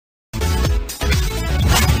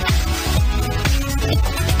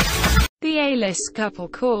The A-list couple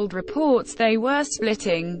called reports they were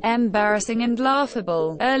splitting, embarrassing and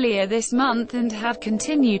laughable, earlier this month and have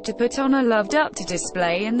continued to put on a loved-up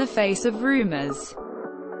display in the face of rumors.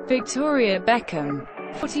 Victoria Beckham,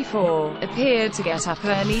 44, appeared to get up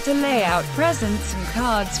early to lay out presents and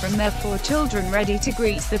cards from their 4 children ready to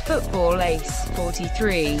greet the football ace,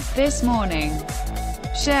 43, this morning.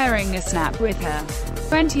 Sharing a snap with her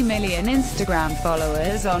 20 million Instagram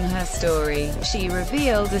followers on her story, she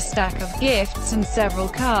revealed a stack of gifts and several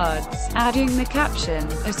cards, adding the caption,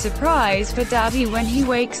 "A surprise for Daddy when he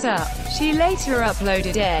wakes up." She later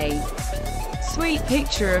uploaded a sweet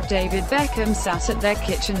picture of David Beckham sat at their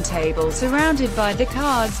kitchen table surrounded by the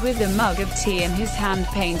cards with a mug of tea in his hand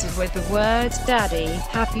painted with the words, "Daddy,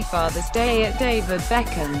 Happy Father's Day at David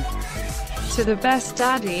Beckham. To the best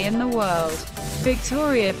daddy in the world."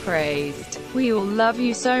 Victoria praised, "We all love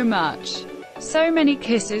you so much. So many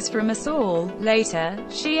kisses from us all." Later,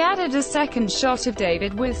 she added a second shot of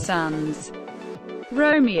David with sons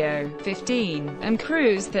Romeo, 15, and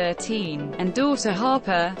Cruz, 13, and daughter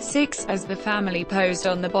Harper, 6, as the family posed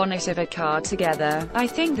on the bonnet of a car together. "I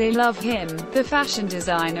think they love him," the fashion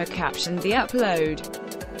designer captioned the upload.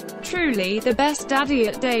 "Truly the best daddy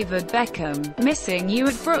at David Beckham. Missing you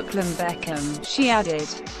at Brooklyn Beckham," she added.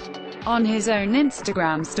 On his own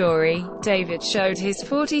Instagram story, David showed his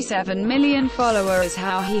 47 million followers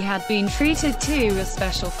how he had been treated to a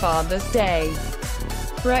special Father's Day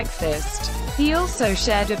breakfast. He also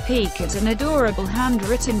shared a peek at an adorable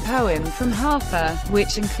handwritten poem from Harper,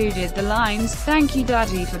 which included the lines, "Thank you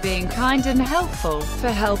Daddy for being kind and helpful, for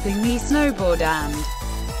helping me snowboard and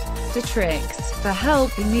the tricks, for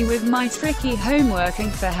helping me with my tricky homework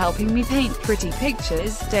and for helping me paint pretty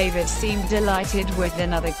pictures." David seemed delighted with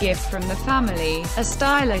another gift from the family, a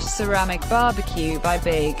stylish ceramic barbecue by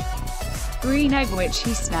Big Green Egg which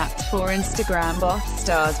he snapped for Instagram. Both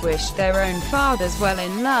stars wished their own fathers well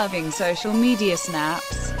in loving social media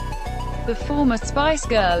snaps. The former Spice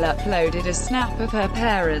Girl uploaded a snap of her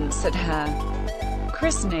parents at her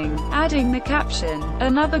christening, adding the caption,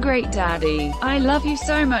 "Another great daddy. I love you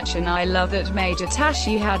so much and I love that Major Tash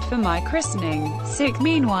you had for my christening." Sick.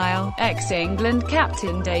 Meanwhile, ex-England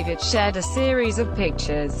captain David shared a series of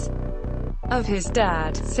pictures of his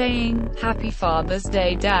dad, saying, "Happy Father's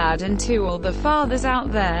Day Dad, and to all the fathers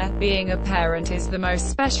out there, being a parent is the most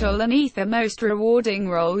special and the most rewarding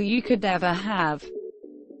role you could ever have.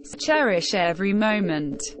 So cherish every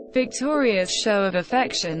moment." Victoria's show of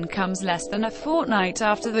affection comes less than a fortnight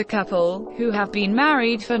after the couple, who have been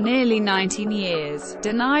married for nearly 19 years,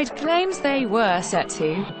 denied claims they were set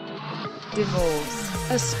to divorce.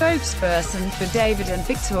 A spokesperson for David and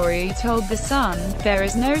Victoria told The Sun, "There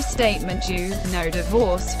is no statement due, no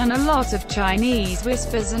divorce, and a lot of Chinese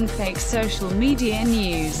whispers and fake social media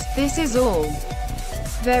news. This is all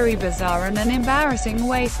very bizarre and an embarrassing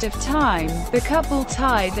waste of time." The couple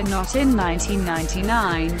tied the knot in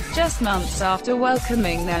 1999, just months after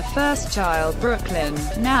welcoming their first child, Brooklyn,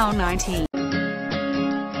 now 19.